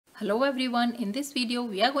Hello everyone, in this video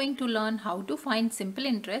we are going to learn how to find simple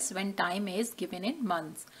interest when time is given in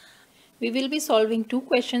months. We will be solving two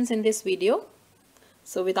questions in this video.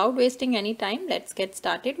 So without wasting any time, let's get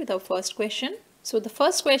started with our first question. So the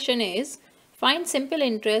first question is, find simple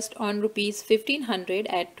interest on rupees 1500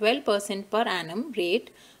 at 12% per annum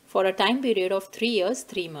rate for a time period of 3 years,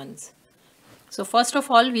 3 months. So first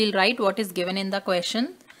of all, we'll write what is given in the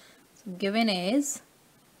question. So given is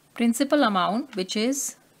principal amount, which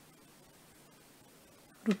is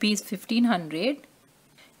rupees 1500,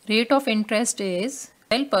 rate of interest is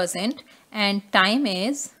 12% and time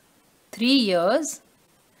is 3 years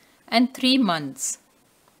and 3 months.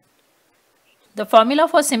 The formula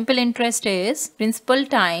for simple interest is principal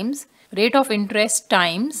times rate of interest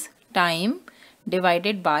times time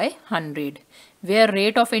divided by 100, where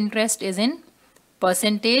rate of interest is in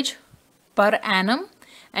percentage per annum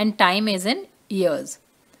and time is in years.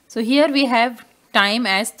 So here we have time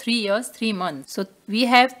as 3 years, 3 months. So we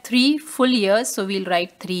have 3 full years. So we'll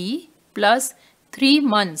write 3 plus 3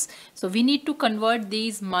 months. So we need to convert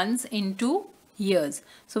these months into years.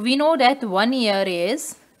 So we know that 1 year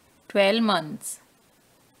is 12 months.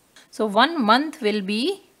 So 1 month will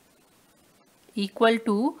be equal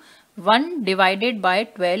to 1 divided by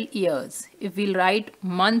 12 years. If we'll write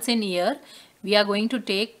months in year, we are going to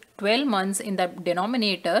take 12 months in the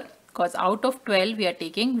denominator, because out of 12 we are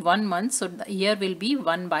taking 1 month, so the year will be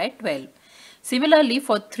 1 by 12. Similarly,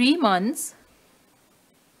 for 3 months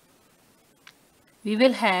we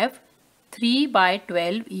will have 3 by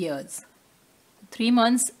 12 years. 3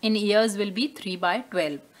 months in years will be 3 by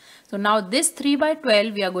 12. So now this 3 by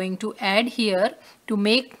 12 we are going to add here to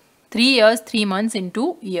make 3 years, 3 months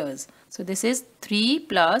into years. So this is 3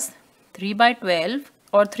 plus 3 by 12,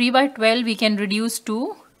 or 3 by 12 we can reduce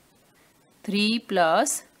to 3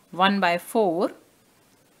 plus 1 by 4.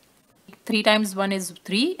 3 times 1 is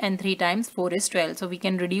 3 and 3 times 4 is 12. So we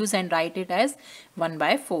can reduce and write it as 1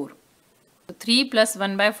 by 4. So 3 plus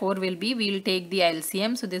 1 by 4 will be, we will take the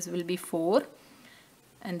LCM. So this will be 4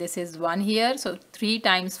 and this is 1 here. So 3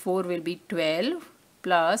 times 4 will be 12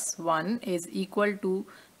 plus 1 is equal to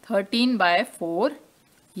 13 by 4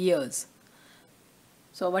 years.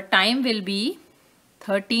 So our time will be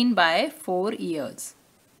 13 by 4 years.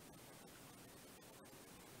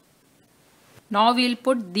 Now we'll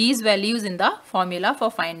put these values in the formula for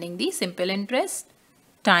finding the simple interest.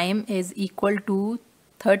 Time is equal to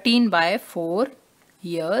 13 by 4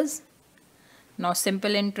 years. Now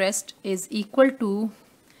simple interest is equal to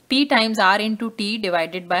P times R into T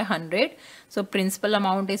divided by 100. So principal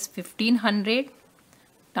amount is 1500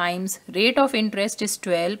 times rate of interest is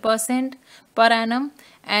 12% per annum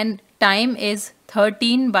and time is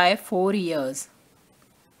 13 by 4 years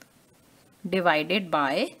divided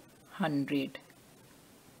by 100.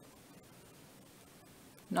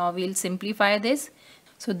 Now we'll simplify this.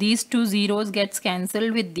 So these two zeros gets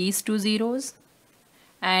cancelled with these two zeros,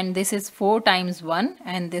 and this is 4 times 1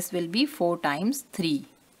 and this will be 4 times 3.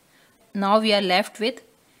 Now we are left with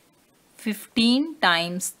 15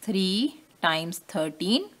 times 3 times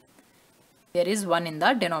 13. There is 1 in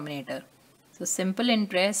the denominator. So simple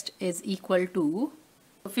interest is equal to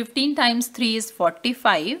 15 times 3 is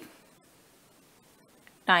 45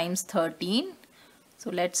 times 13. So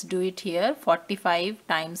let's do it here. 45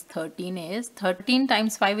 times 13 is 13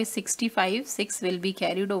 times 5 is 65. 6 will be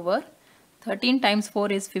carried over. 13 times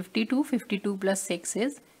 4 is 52. 52 plus 6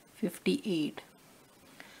 is 58.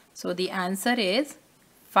 So the answer is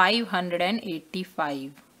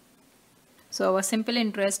 585. So our simple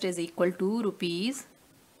interest is equal to rupees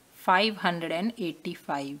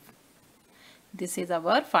 585. This is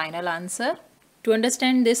our final answer. To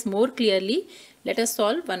understand this more clearly, let us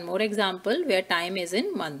solve one more example where time is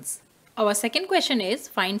in months. Our second question is,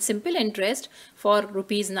 find simple interest for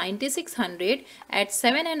rupees 9600 at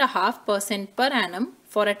 7.5% per annum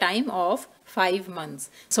for a time of 5 months.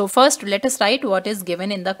 So first let us write what is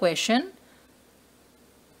given in the question.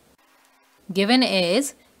 Given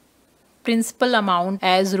is principal amount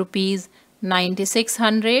as rupees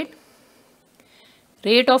 9600.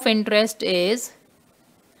 Rate of interest is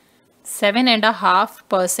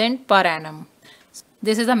 7.5% per annum.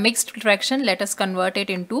 This is a mixed fraction. Let us convert it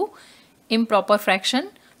into improper fraction.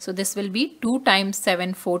 So this will be 2 times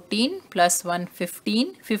 7 14 plus 1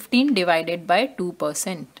 15. 15 divided by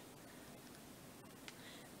 2%.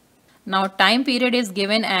 Now time period is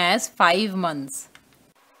given as 5 months.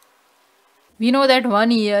 We know that 1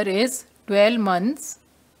 year is 12 months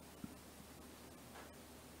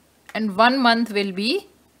and 1 month will be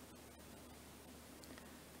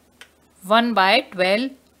 1 by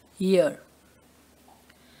 12 year.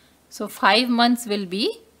 So 5 months will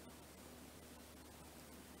be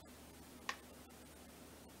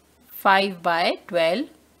 5 by 12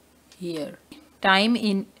 year. Time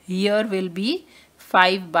in year will be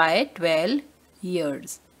 5 by 12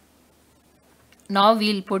 years. Now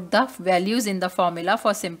we'll put the values in the formula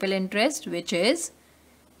for simple interest, which is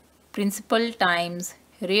principal times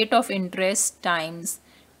rate of interest times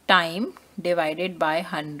time divided by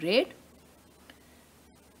 100.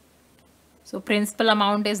 So principal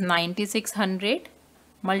amount is 9600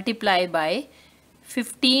 multiply by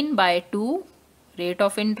 15 by 2 rate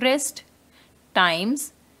of interest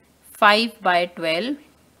times 5 by 12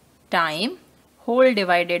 time whole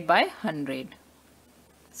divided by 100.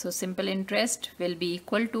 So simple interest will be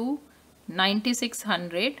equal to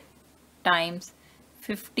 9600 times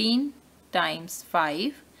 15 times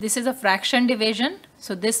 5. This is a fraction division.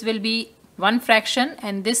 So this will be one fraction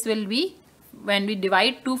and this will be, when we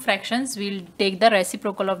divide two fractions, we'll take the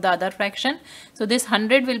reciprocal of the other fraction. So this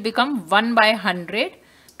 100 will become 1 by 100.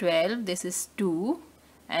 12, this is 2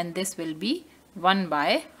 and this will be 1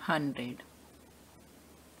 by 100.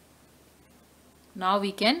 Now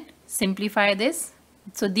we can simplify this.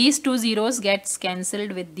 So these two zeros gets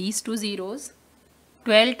cancelled with these two zeros.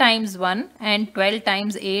 12 times 1 and 12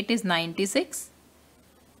 times 8 is 96.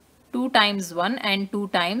 2 times 1 and 2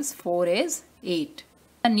 times 4 is 8.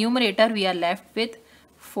 The numerator we are left with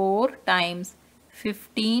 4 times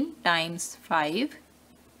 15 times 5,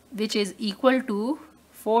 which is equal to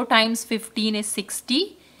 4 times 15 is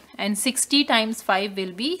 60 and 60 times 5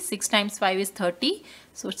 will be 6 times 5 is 30.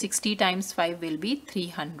 So 60 times 5 will be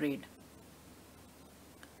 300.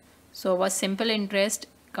 So our simple interest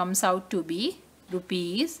comes out to be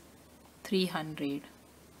rupees 300.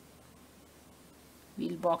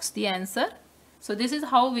 We'll box the answer. So this is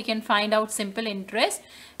how we can find out simple interest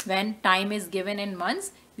when time is given in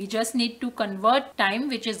months. We just need to convert time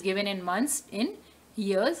which is given in months in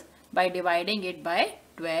years by dividing it by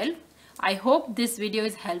 12. I hope this video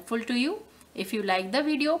is helpful to you. If you like the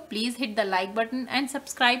video, please hit the like button and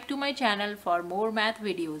subscribe to my channel for more math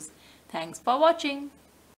videos. Thanks for watching.